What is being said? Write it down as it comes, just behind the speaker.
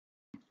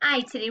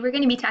Hi, today we're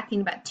going to be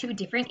talking about two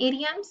different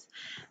idioms.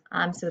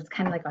 So it's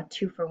kind of like a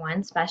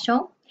 2-for-1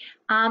 special.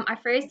 Our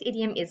first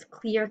idiom is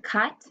clear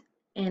cut,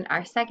 and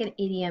our second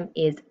idiom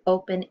is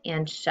open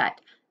and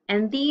shut.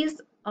 And these,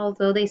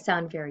 although they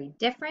sound very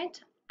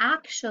different,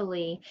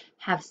 actually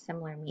have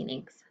similar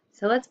meanings.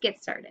 So let's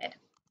get started.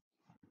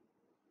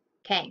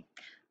 Okay,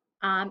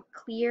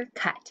 clear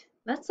cut.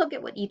 Let's look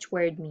at what each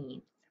word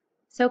means.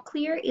 So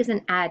clear is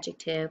an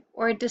adjective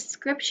or a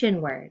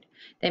description word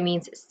that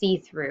means see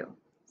through.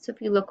 So if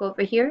you look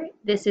over here,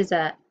 this is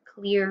a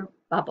clear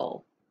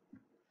bubble.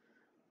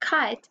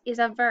 Cut is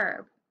a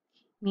verb.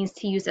 It means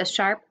to use a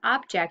sharp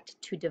object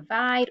to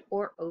divide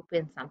or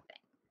open something.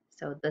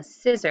 So the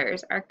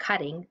scissors are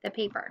cutting the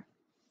paper.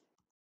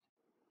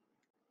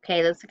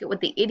 Okay, let's look at what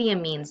the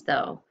idiom means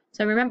though.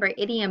 So remember,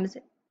 idioms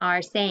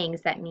are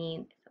sayings that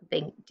mean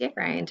something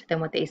different than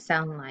what they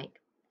sound like.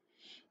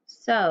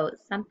 So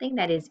something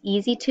that is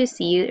easy to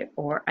see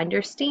or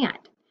understand.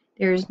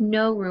 There is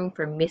no room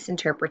for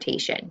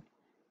misinterpretation.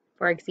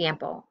 For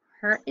example,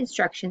 her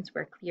instructions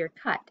were clear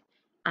cut.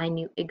 I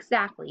knew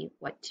exactly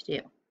what to do.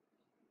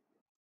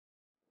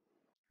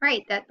 All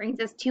right, that brings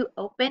us to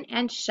open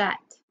and shut.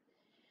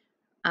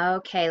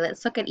 Okay,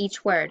 let's look at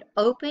each word.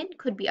 Open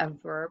could be a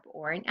verb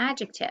or an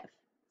adjective.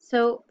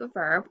 So the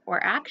verb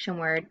or action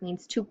word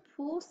means to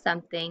pull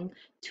something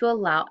to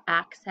allow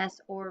access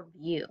or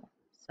view.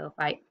 So if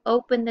I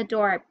open the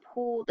door, I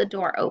pull the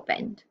door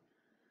open.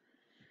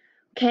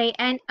 Okay,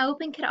 and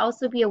open could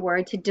also be a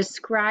word to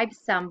describe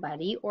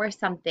somebody or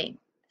something.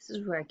 This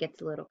is where it gets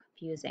a little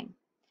confusing.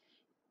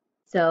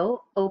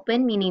 So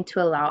open meaning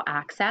to allow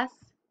access.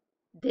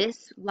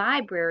 This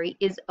library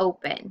is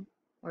open,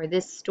 or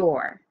this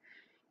store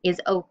is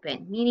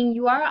open, meaning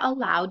you are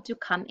allowed to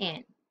come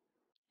in.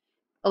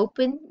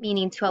 Open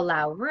meaning to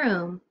allow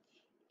room.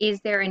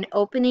 Is there an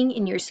opening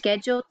in your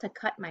schedule to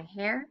cut my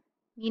hair?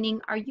 Meaning,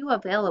 are you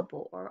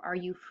available or are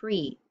you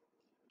free?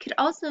 Could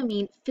also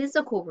mean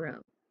physical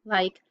room,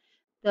 like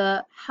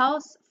the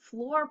house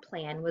floor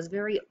plan was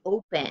very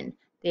open.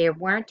 There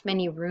weren't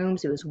many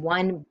rooms, it was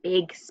one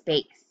big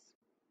space.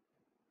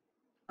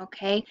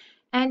 Okay,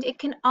 and it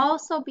can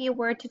also be a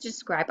word to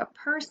describe a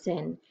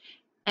person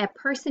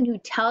who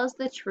tells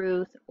the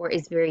truth or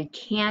is very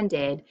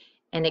candid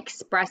and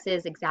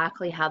expresses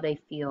exactly how they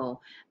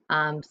feel.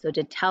 So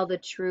to tell the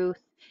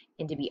truth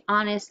and to be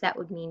honest, that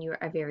would mean you're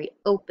a very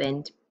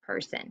open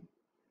person.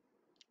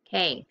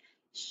 Okay,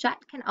 shut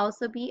can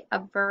also be a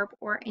verb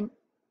or an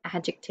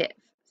adjective.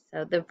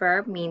 So the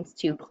verb means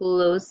to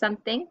close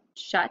something,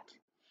 shut,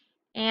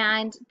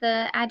 and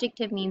the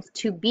adjective means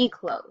to be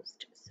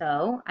closed.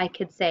 So I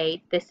could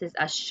say, this is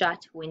a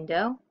shut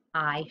window,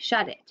 I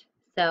shut it.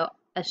 So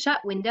a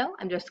shut window,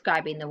 I'm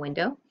describing the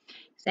window.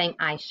 Saying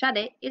I shut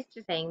it is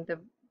just saying the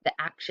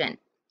action.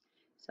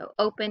 So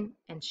open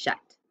and shut.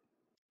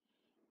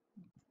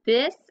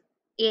 This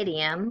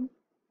idiom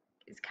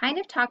is kind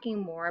of talking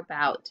more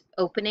about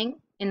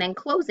opening and then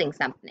closing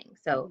something.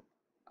 So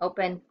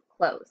open,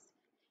 close.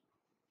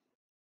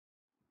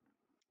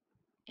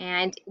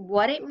 And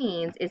what it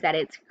means is that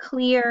it's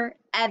clear,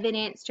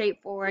 evident,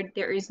 straightforward.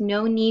 There is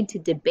no need to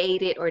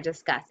debate it or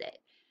discuss it.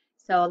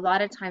 So a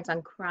lot of times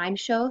on crime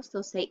shows,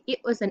 they'll say it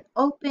was an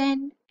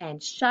open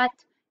and shut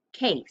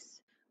case.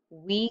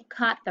 We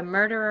caught the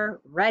murderer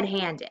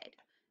red-handed.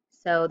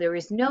 So there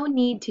is no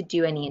need to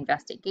do any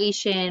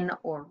investigation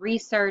or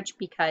research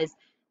because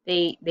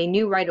they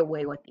knew right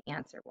away what the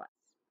answer was.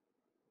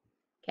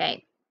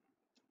 Okay,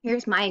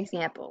 here's my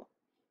example.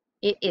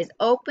 It is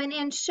open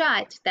and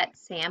shut that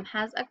Sam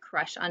has a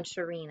crush on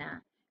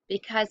Sharina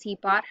because he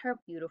bought her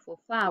beautiful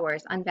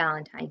flowers on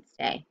Valentine's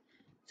Day.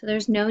 So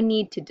there's no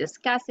need to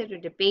discuss it or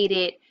debate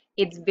it.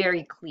 It's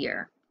very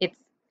clear. It's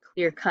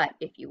clear cut,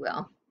 if you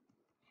will.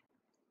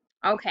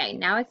 Okay,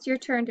 now it's your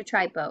turn to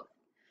try both.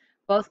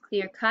 Both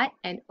clear cut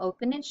and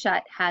open and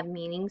shut have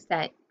meanings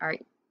that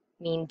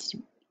mean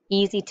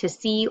easy to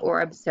see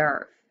or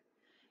observe.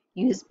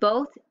 Use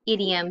both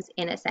idioms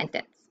in a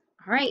sentence.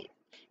 All right,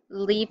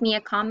 leave me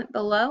a comment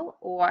below,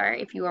 or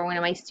if you are one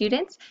of my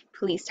students,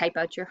 please type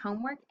out your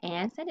homework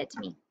and send it to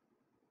me.